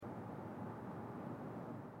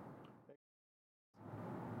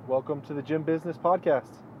Welcome to the Gym Business Podcast.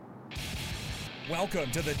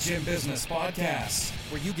 Welcome to the Gym Business Podcast,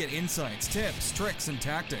 where you get insights, tips, tricks, and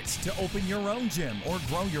tactics to open your own gym or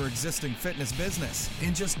grow your existing fitness business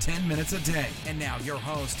in just 10 minutes a day. And now your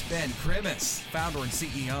host, Ben Kribis, founder and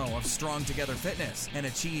CEO of Strong Together Fitness and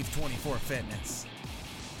Achieve 24 Fitness.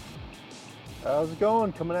 How's it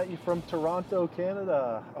going? Coming at you from Toronto,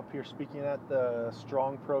 Canada. Up here speaking at the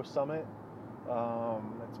Strong Pro Summit.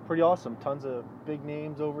 It's pretty awesome. Tons of big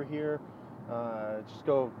names over here. Just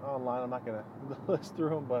go online. I'm not going to list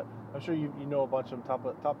through them, but I'm sure you know a bunch of them.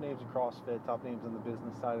 Top names in CrossFit, top names in the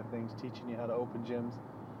business side of things, teaching you how to open gyms,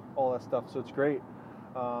 all that stuff. So it's great.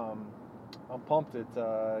 I'm pumped.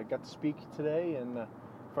 Got to speak today in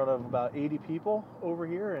front of about 80 people over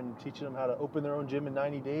here and teaching them how to open their own gym in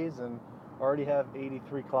 90 days, and already have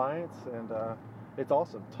 83 clients, and it's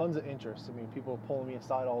awesome. Tons of interest. I mean, people pulling me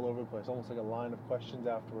aside all over the place, almost like a line of questions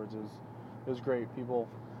afterwards. It was great. People,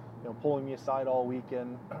 pulling me aside all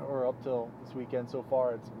weekend or up till this weekend so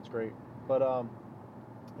far. It's great. But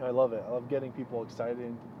I love it. I love getting people excited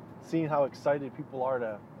and seeing how excited people are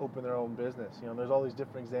to open their own business. There's all these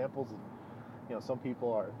different examples of, some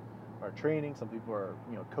people are training, some people are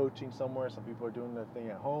coaching somewhere, some people are doing their thing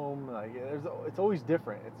at home. It's always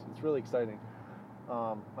different. It's really exciting.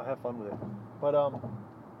 I have fun with it. But I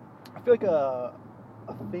feel like a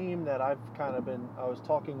theme that I've kind of been, I was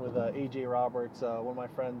talking with AJ Roberts, one of my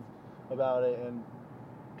friends, about it, and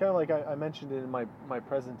kind of like I mentioned it in my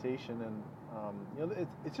presentation, and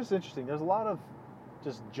it's just interesting. There's a lot of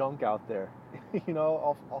just junk out there.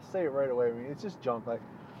 I'll say it right away. I mean, it's just junk. Like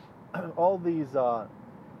all these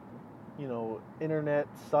internet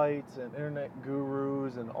sites and internet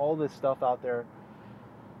gurus and all this stuff out there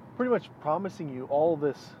pretty much promising you all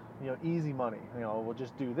this easy money. We'll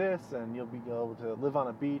just do this and you'll be able to live on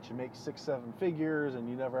a beach and make 6-7 figures and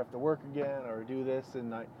you never have to work again, or do this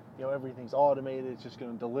and everything's automated, it's just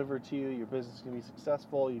going to deliver to you, your business is going to be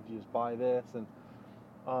successful, you just buy this, and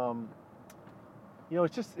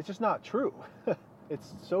it's just not true.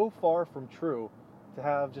 It's so far from true to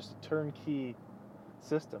have just a turnkey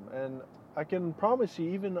system. And I can promise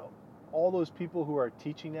you, even all those people who are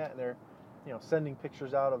teaching that, and they're sending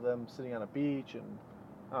pictures out of them sitting on a beach and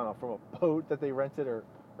I don't know, from a boat that they rented or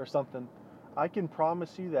something, I can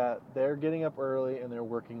promise you that they're getting up early and they're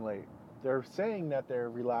working late. They're saying that they're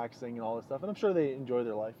relaxing and all this stuff, and I'm sure they enjoy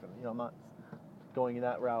their life, and I'm not going in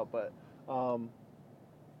that route, but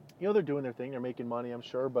they're doing their thing, they're making money, I'm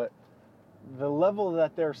sure, but the level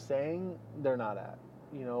that they're saying they're not at,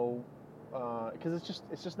 because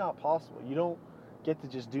it's just not possible. You don't get to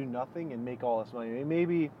just do nothing and make all this money.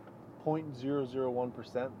 Maybe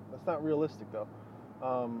 0.001%. That's not realistic, though.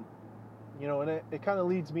 And it kind of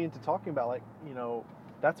leads me into talking about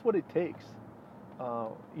that's what it takes.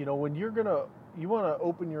 When you want to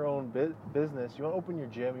open your own business, you want to open your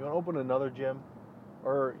gym, you want to open another gym,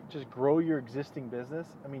 or just grow your existing business.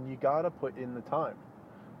 I mean, you got to put in the time.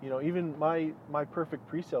 Even my perfect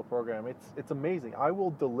pre-sale program, it's amazing. I will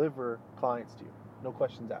deliver clients to you, no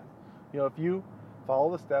questions asked. If you follow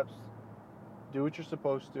the steps, do what you're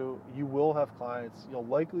supposed to, you will have clients. You'll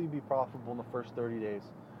likely be profitable in the first 30 days,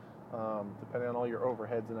 depending on all your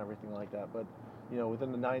overheads and everything like that. But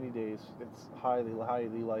within the 90 days, it's highly,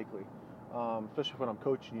 highly likely, especially when I'm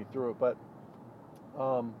coaching you through it. But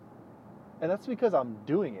and that's because I'm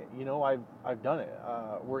doing it. I've done it.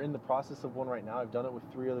 We're in the process of one right now. I've done it with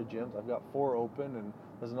 3 other gyms. I've got 4 open, and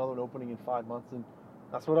there's another one opening in 5 months, and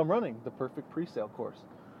that's what I'm running, the perfect pre-sale course.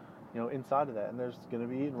 Inside of that, and there's going to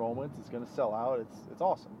be enrollments. It's going to sell out. It's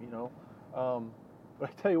awesome. But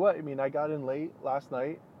I tell you what, I got in late last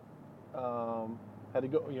night. Had to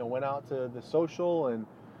go. Went out to the social, and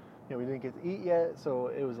we didn't get to eat yet, so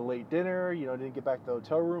it was a late dinner. Didn't get back to the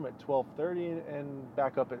hotel room at 12:30 and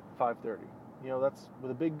back up at 5:30. That's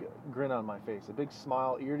with a big grin on my face, a big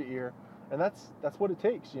smile, ear to ear, and that's what it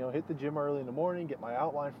takes. Hit the gym early in the morning, get my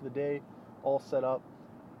outline for the day all set up,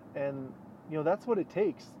 and that's what it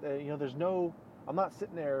takes. I'm not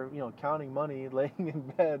sitting there, counting money, laying in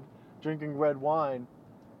bed, drinking red wine.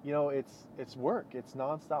 It's work. It's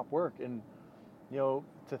nonstop work. And,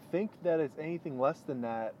 to think that it's anything less than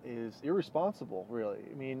that is irresponsible, really.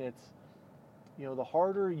 It's, the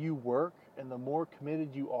harder you work and the more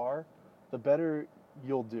committed you are, the better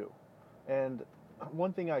you'll do. And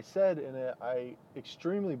one thing I said, and I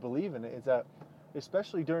extremely believe in it, is that,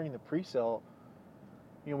 especially during the pre-sale,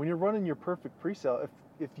 when you're running your perfect pre-sale,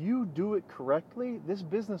 if you do it correctly, this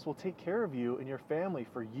business will take care of you and your family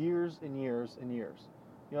for years and years and years.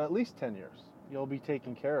 At least 10 years you'll be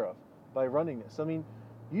taken care of by running this.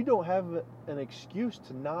 You don't have an excuse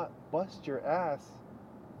to not bust your ass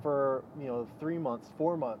for 3 months,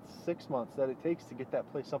 4 months, 6 months that it takes to get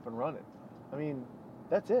that place up and running. I mean,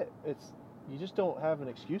 that's it. You just don't have an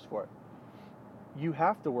excuse for it. You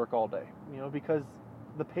have to work all day, because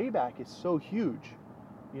the payback is so huge,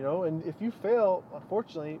 and if you fail,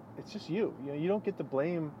 unfortunately, it's just you. You don't get to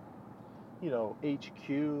blame, HQ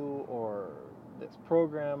or this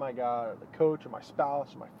program I got, or the coach, or my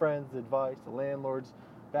spouse, or my friends' advice, the landlord's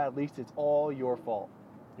bad lease. It's all your fault.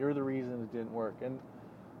 You're the reason it didn't work. And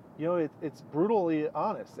it's brutally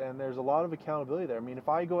honest, and there's a lot of accountability there. I mean, if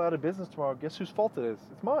I go out of business tomorrow, guess whose fault it is?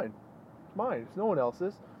 It's mine. It's mine. It's no one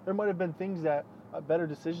else's. There might have been things better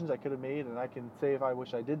decisions I could have made, and I can say if I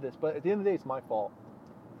wish I did this, but at the end of the day, it's my fault.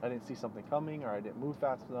 I didn't see something coming, or I didn't move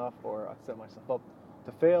fast enough, or I set myself up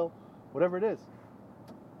to fail, whatever it is.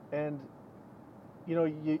 And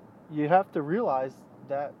you have to realize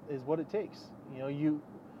that is what it takes.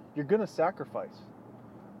 You're gonna sacrifice.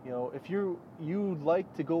 If you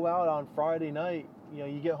like to go out on Friday night,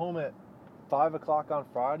 you get home at 5 o'clock on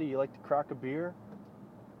Friday, you like to crack a beer,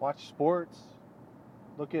 watch sports,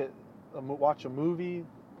 watch a movie,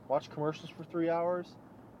 watch commercials for 3 hours,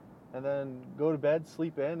 and then go to bed,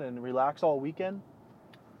 sleep in, and relax all weekend.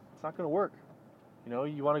 It's not going to work.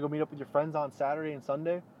 You want to go meet up with your friends on Saturday and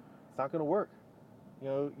Sunday. It's not going to work.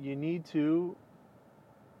 You need to,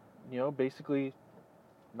 basically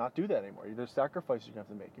not do that anymore. There's sacrifices you have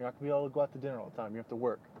to make. You're not going to be able to go out to dinner all the time. You have to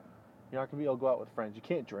work. You're not going to be able to go out with friends. You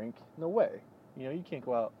can't drink. No way. You can't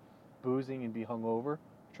go out boozing and be hungover.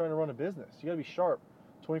 You're trying to run a business. You got to be sharp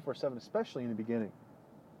 24/7, especially in the beginning.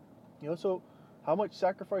 So how much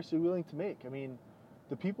sacrifice are you willing to make? I mean,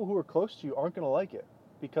 the people who are close to you aren't going to like it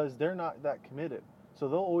because they're not that committed. So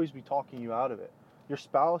they'll always be talking you out of it. Your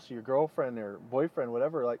spouse or your girlfriend or boyfriend,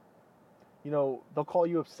 whatever, they'll call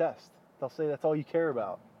you obsessed. They'll say that's all you care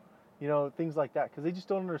about. Things like that, because they just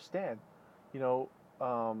don't understand.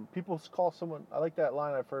 People call someone, I like that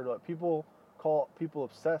line I've heard, people call people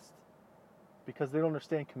obsessed because they don't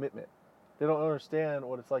understand commitment. They don't understand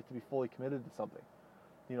what it's like to be fully committed to something.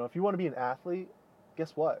 If you want to be an athlete,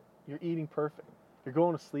 guess what? You're eating perfect. You're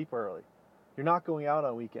going to sleep early. You're not going out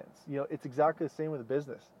on weekends. It's exactly the same with a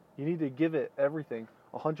business. You need to give it everything,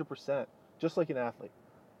 100%, just like an athlete.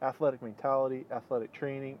 Athletic mentality, athletic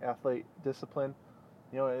training, athletic discipline.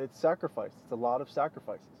 It's sacrifice. It's a lot of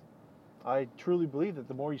sacrifices. I truly believe that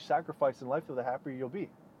the more you sacrifice in life, the happier you'll be.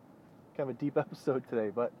 Kind of a deep episode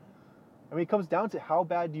today, but it comes down to how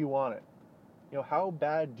bad do you want it? How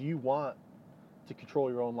bad do you want to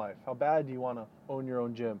control your own life? How bad do you want to own your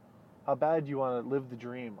own gym? How bad do you want to live the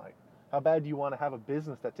dream? How bad do you want to have a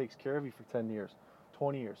business that takes care of you for 10 years,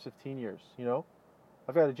 20 years, 15 years?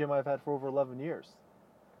 I've had a gym I've had for over 11 years.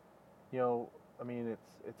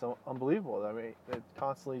 It's unbelievable. It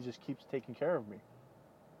constantly just keeps taking care of me.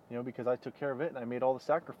 Because I took care of it and I made all the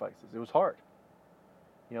sacrifices. It was hard.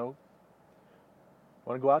 Want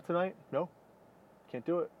to go out tonight? No, can't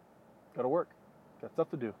do it. Got to work. Got stuff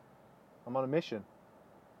to do. I'm on a mission.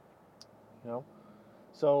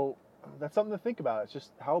 So that's something to think about. It's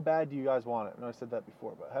just, how bad do you guys want it? I know I said that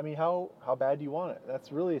before, but how bad do you want it?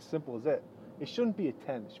 That's really as simple as it. It shouldn't be a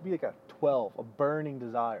 10. It should be like a 12, a burning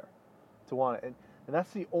desire to want it. And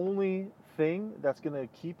that's the only thing that's going to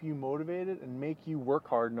keep you motivated and make you work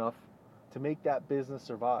hard enough to make that business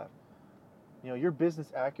survive. Your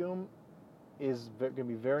business acumen is going to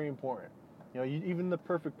be very important. Even the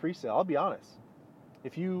perfect pre-sale, I'll be honest.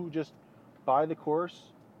 If you just buy the course,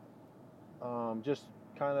 just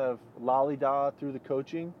kind of lolly-da through the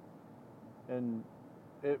coaching, and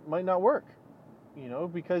it might not work,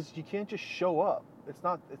 because you can't just show up. It's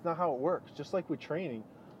not how it works. Just like with training,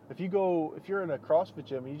 if you're in a CrossFit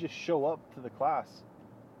gym and you just show up to the class,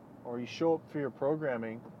 or you show up for your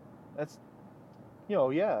programming, that's,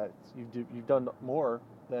 you've done more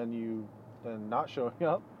than not showing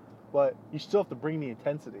up, but you still have to bring the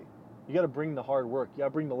intensity. You got to bring the hard work. You got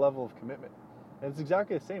to bring the level of commitment. And it's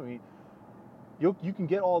exactly the same. You can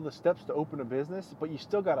get all the steps to open a business, but you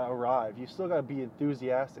still got to arrive. You still got to be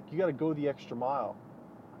enthusiastic. You got to go the extra mile.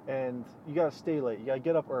 And you got to stay late. You got to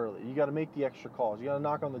get up early. You got to make the extra calls. You got to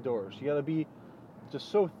knock on the doors. You got to be just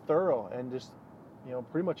so thorough and just,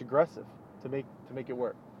 pretty much aggressive to make it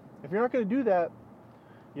work. If you're not going to do that,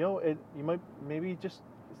 it's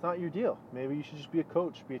not your deal. Maybe you should just be a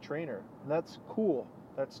coach, be a trainer. And that's cool.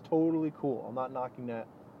 That's totally cool. I'm not knocking that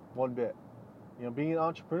one bit. Being an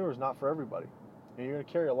entrepreneur is not for everybody. You're going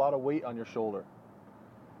to carry a lot of weight on your shoulder.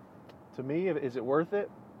 To me, is it worth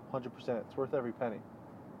it? 100%. It's worth every penny.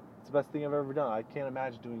 It's the best thing I've ever done. I can't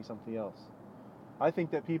imagine doing something else. I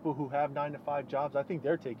think that people who have 9-to-5 jobs, I think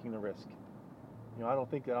they're taking the risk. I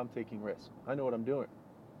don't think that I'm taking risk. I know what I'm doing.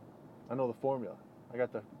 I know the formula. I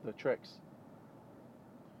got the tricks.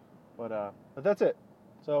 But that's it.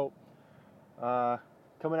 So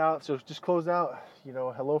coming out, so just closing out,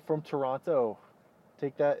 hello from Toronto.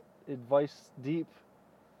 Take that advice deep.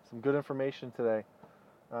 Some good information today.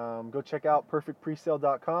 Go check out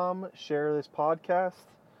perfectpresale.com. Share this podcast.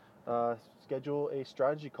 Schedule a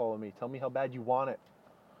strategy call with me. Tell me how bad you want it.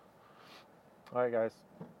 All right, guys.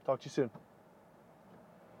 Talk to you soon.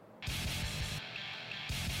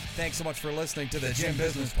 Thanks so much for listening to the Gym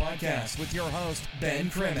Business Podcast with your host, Ben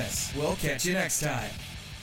Krimis. We'll catch you next time.